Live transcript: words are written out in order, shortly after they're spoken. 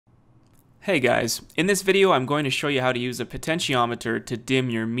Hey guys, in this video I'm going to show you how to use a potentiometer to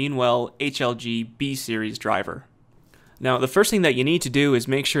dim your Meanwell HLG-B series driver. Now the first thing that you need to do is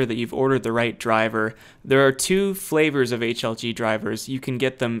make sure that you've ordered the right driver. There are two flavors of HLG drivers. You can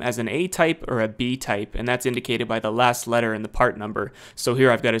get them as an A type or a B type, and that's indicated by the last letter in the part number. So here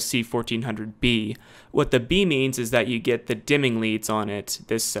I've got a C1400B. What the B means is that you get the dimming leads on it,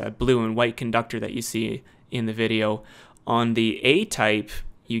 this blue and white conductor that you see in the video. On the A type,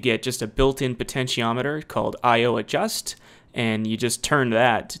 you get just a built-in potentiometer called I/O adjust, and you just turn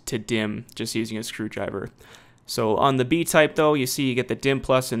that to dim just using a screwdriver. So on the B type though, you see you get the dim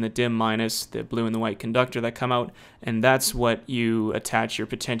plus and the dim minus, the blue and the white conductor that come out, and that's what you attach your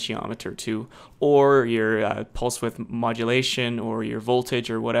potentiometer to, or your pulse width modulation, or your voltage,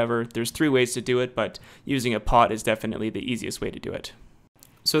 or whatever. There's three ways to do it, but using a pot is definitely the easiest way to do it.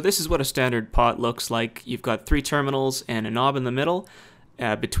 So this is what a standard pot looks like. You've got three terminals and a knob in the middle.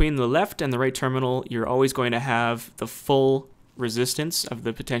 Between the left and the right terminal, you're always going to have the full resistance of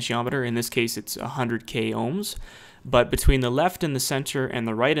the potentiometer. In this case, it's 100k ohms. But between the left and the center and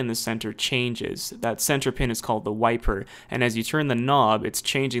the right and the center changes. That center pin is called the wiper. And as you turn the knob, it's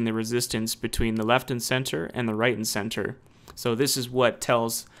changing the resistance between the left and center and the right and center. So this is what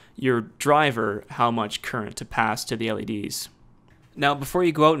tells your driver how much current to pass to the LEDs. Now, before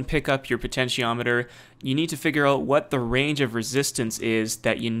you go out and pick up your potentiometer, you need to figure out what the range of resistance is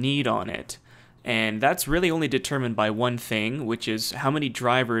that you need on it. And that's really only determined by one thing, which is how many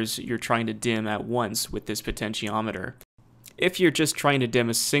drivers you're trying to dim at once with this potentiometer. If you're just trying to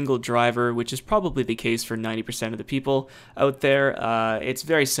dim a single driver, which is probably the case for 90% of the people out there, it's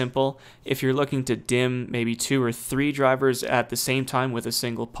very simple. If you're looking to dim maybe 2 or 3 drivers at the same time with a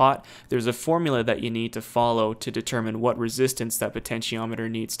single pot, there's a formula that you need to follow to determine what resistance that potentiometer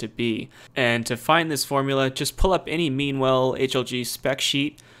needs to be. And to find this formula, just pull up any Meanwell HLG spec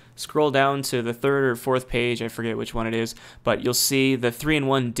sheet, scroll down to the 3rd or 4th page, I forget which one it is, but you'll see the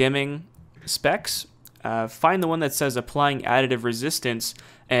 3-in-1 dimming specs. Find the one that says applying additive resistance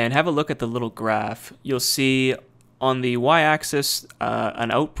and have a look at the little graph. You'll see on the y-axis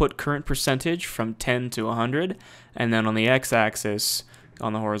an output current percentage from 10 to 100, and then on the x-axis,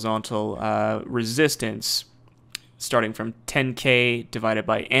 on the horizontal, resistance starting from 10k divided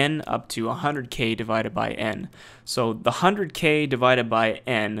by n up to 100k divided by n. So the 100k divided by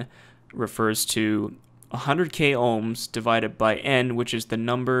n refers to 100k ohms divided by n, which is the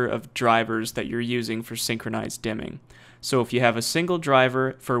number of drivers that you're using for synchronized dimming. So if you have a single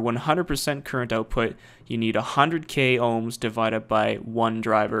driver for 100% current output, you need 100k ohms divided by one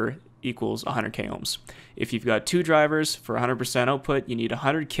driver equals 100k ohms. If you've got 2 drivers for 100% output, you need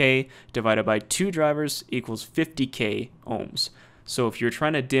 100k divided by 2 drivers equals 50k ohms. So if you're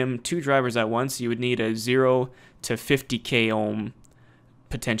trying to dim 2 drivers at once, you would need a 0 to 50k ohm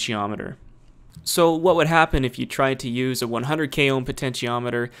potentiometer. So what would happen if you tried to use a 100k ohm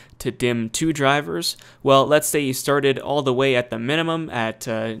potentiometer to dim 2 drivers? Well, let's say you started all the way at the minimum at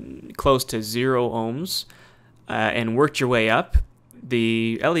close to 0 ohms and worked your way up.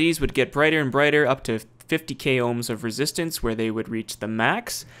 The LEDs would get brighter and brighter up to 50k ohms of resistance, where they would reach the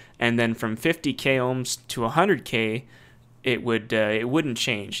max, and then from 50k ohms to 100k, it wouldn't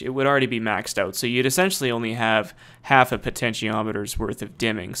change. It would already be maxed out. So you'd essentially only have half a potentiometer's worth of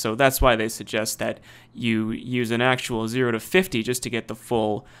dimming. So that's why they suggest that you use an actual 0 to 50 just to get the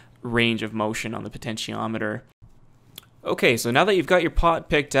full range of motion on the potentiometer. Okay, so now that you've got your pot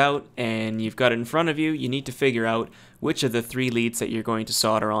picked out and you've got it in front of you, you need to figure out which of the 3 leads that you're going to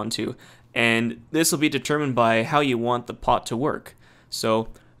solder onto. And this will be determined by how you want the pot to work. So,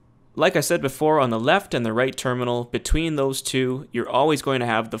 like I said before, on the left and the right terminal, between those two, you're always going to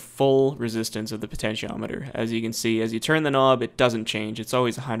have the full resistance of the potentiometer. As you can see, as you turn the knob, it doesn't change. It's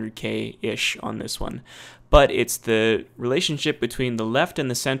always 100k-ish on this one. But it's the relationship between the left and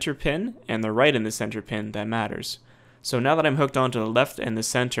the center pin and the right and the center pin that matters. So now that I'm hooked onto the left and the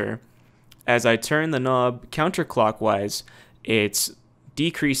center, as I turn the knob counterclockwise, it's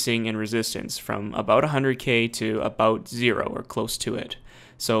decreasing in resistance from about 100k to about 0 or close to it.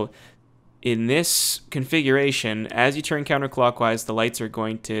 So in this configuration, as you turn counterclockwise, the lights are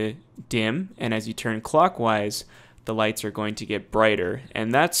going to dim, and as you turn clockwise, the lights are going to get brighter.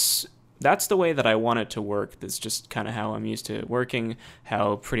 And that's the way that I want it to work. That's just kind of how I'm used to it working,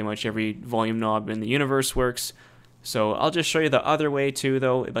 how pretty much every volume knob in the universe works. So I'll just show you the other way too,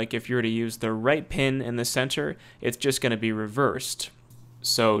 though. Like if you were to use the right pin in the center, it's just going to be reversed.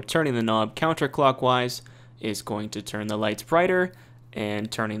 So turning the knob counterclockwise is going to turn the lights brighter,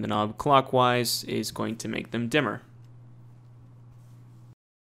 and turning the knob clockwise is going to make them dimmer.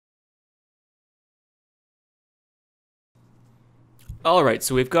 Alright,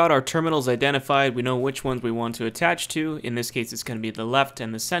 so we've got our terminals identified. We know which ones we want to attach to. In this case, it's going to be the left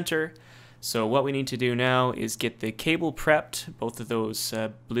and the center. So what we need to do now is get the cable prepped, both of those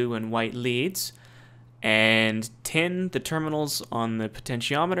blue and white leads, and tin the terminals on the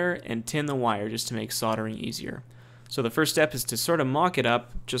potentiometer and tin the wire just to make soldering easier. So the first step is to sort of mock it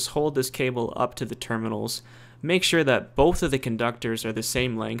up. Just hold this cable up to the terminals. Make sure that both of the conductors are the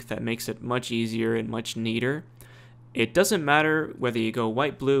same length. That makes it much easier and much neater. It doesn't matter whether you go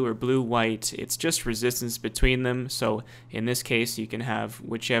white-blue or blue-white, it's just resistance between them. So in this case, you can have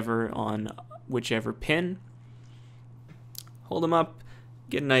whichever on whichever pin. Hold them up,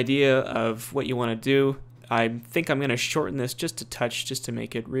 get an idea of what you want to do. I think I'm going to shorten this just a touch, just to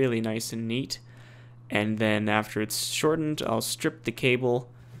make it really nice and neat. And then after it's shortened, I'll strip the cable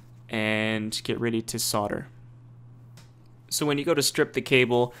and get ready to solder. So when you go to strip the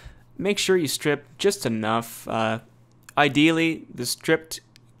cable, make sure you strip just enough. Ideally, the stripped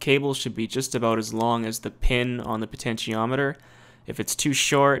cable should be just about as long as the pin on the potentiometer. If it's too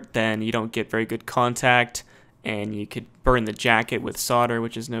short, then you don't get very good contact, and you could burn the jacket with solder,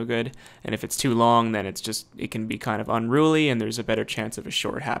 which is no good. And if it's too long, then it can be kind of unruly, and there's a better chance of a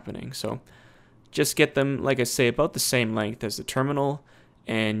short happening. So just get them, like I say, about the same length as the terminal,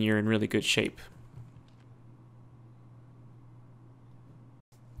 and you're in really good shape.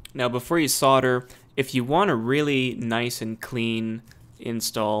 Now, before you solder, if you want a really nice and clean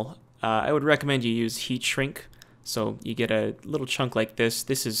install, I would recommend you use heat shrink. So you get a little chunk like this.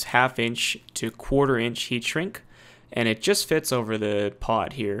 This is 1/2 inch to 1/4 inch heat shrink, and it just fits over the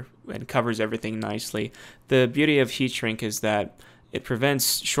pot here and covers everything nicely. The beauty of heat shrink is that it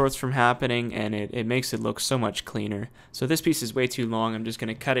prevents shorts from happening, and it makes it look so much cleaner. So this piece is way too long. I'm just going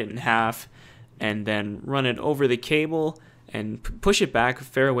to cut it in half and then run it over the cable and push it back a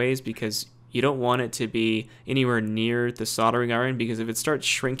fair ways, because you don't want it to be anywhere near the soldering iron, because if it starts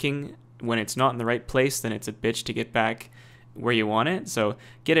shrinking when it's not in the right place, then it's a bitch to get back where you want it. So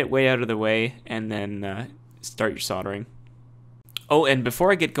get it way out of the way and then start your soldering. Oh, and before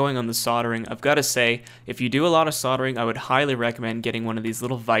I get going on the soldering, I've got to say, if you do a lot of soldering, I would highly recommend getting one of these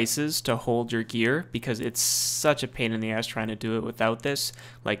little vices to hold your gear, because it's such a pain in the ass trying to do it without this,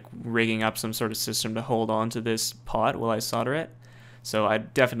 like rigging up some sort of system to hold on to this pot while I solder it. So I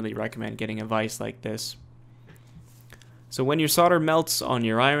definitely recommend getting a vise like this. So when your solder melts on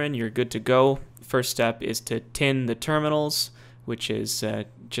your iron, you're good to go. First step is to tin the terminals, which is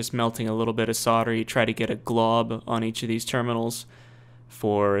just melting a little bit of solder. You try to get a glob on each of these terminals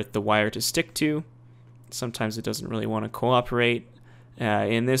for the wire to stick to. Sometimes it doesn't really want to cooperate.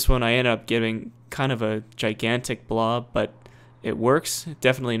 In this one, I end up getting kind of a gigantic blob, but it works.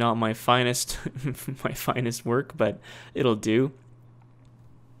 Definitely not my finest my finest work, but it'll do.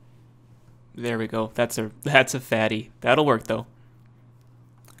 There we go. That's a fatty. That'll work though.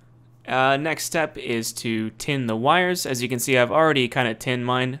 Next step is to tin the wires. As you can see, I've already kind of tinned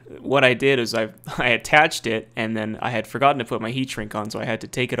mine. What I did is I attached it, and then I had forgotten to put my heat shrink on, so I had to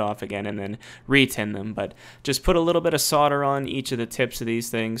take it off again and then re-tin them. But just put a little bit of solder on each of the tips of these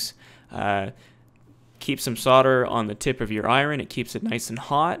things. Keep some solder on the tip of your iron. It keeps it nice and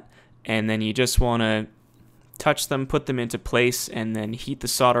hot. And then you just want to touch them, put them into place, and then heat the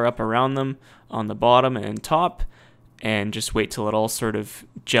solder up around them on the bottom and top, and just wait till it all sort of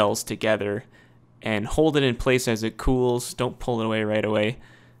gels together, and hold it in place as it cools. Don't pull it away right away,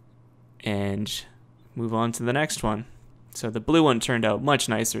 and move on to the next one. So the blue one turned out much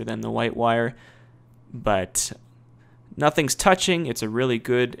nicer than the white wire, but nothing's touching. It's a really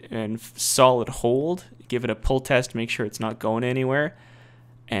good and solid hold. Give it a pull test, make sure it's not going anywhere,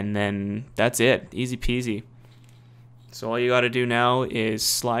 and then that's it. Easy peasy. So all you got to do now is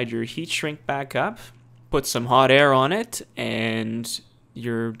slide your heat shrink back up, put some hot air on it, and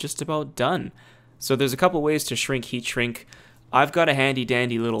you're just about done. So there's a couple ways to heat shrink. I've got a handy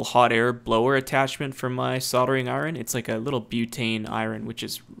dandy little hot air blower attachment for my soldering iron. It's like a little butane iron, which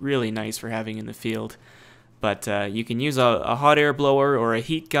is really nice for having in the field. But you can use a hot air blower or a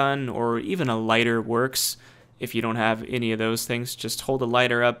heat gun, or even a lighter works. If you don't have any of those things, just hold a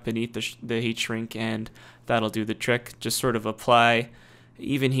lighter up beneath the heat shrink, and that'll do the trick. Just sort of apply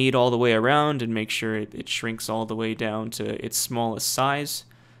even heat all the way around and make sure it shrinks all the way down to its smallest size.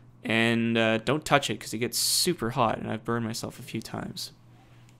 And don't touch it, because it gets super hot, and I've burned myself a few times.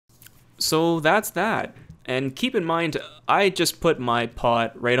 So that's that. And keep in mind, I just put my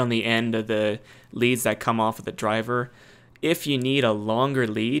pot right on the end of the leads that come off of the driver. If you need a longer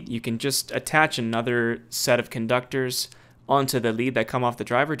lead, you can just attach another set of conductors onto the lead that come off the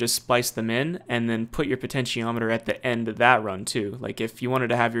driver, just splice them in, and then put your potentiometer at the end of that run too. Like if you wanted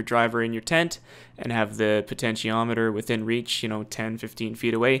to have your driver in your tent and have the potentiometer within reach, 10, 15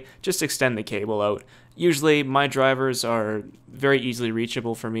 feet away, just extend the cable out. Usually my drivers are very easily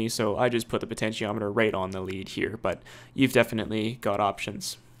reachable for me, so I just put the potentiometer right on the lead here, but you've definitely got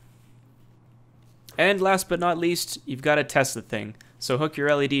options. And last but not least, you've got to test the thing. So hook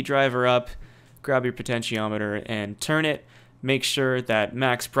your LED driver up, grab your potentiometer and turn it. Make sure that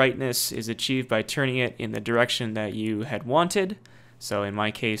max brightness is achieved by turning it in the direction that you had wanted. So in my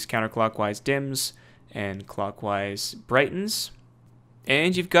case, counterclockwise dims and clockwise brightens.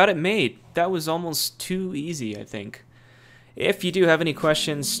 And you've got it made. That was almost too easy, I think. If you do have any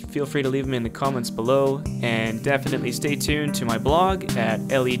questions, feel free to leave them in the comments below, and definitely stay tuned to my blog at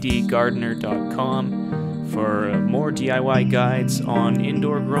ledgardener.com for more DIY guides on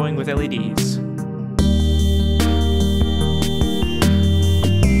indoor growing with LEDs.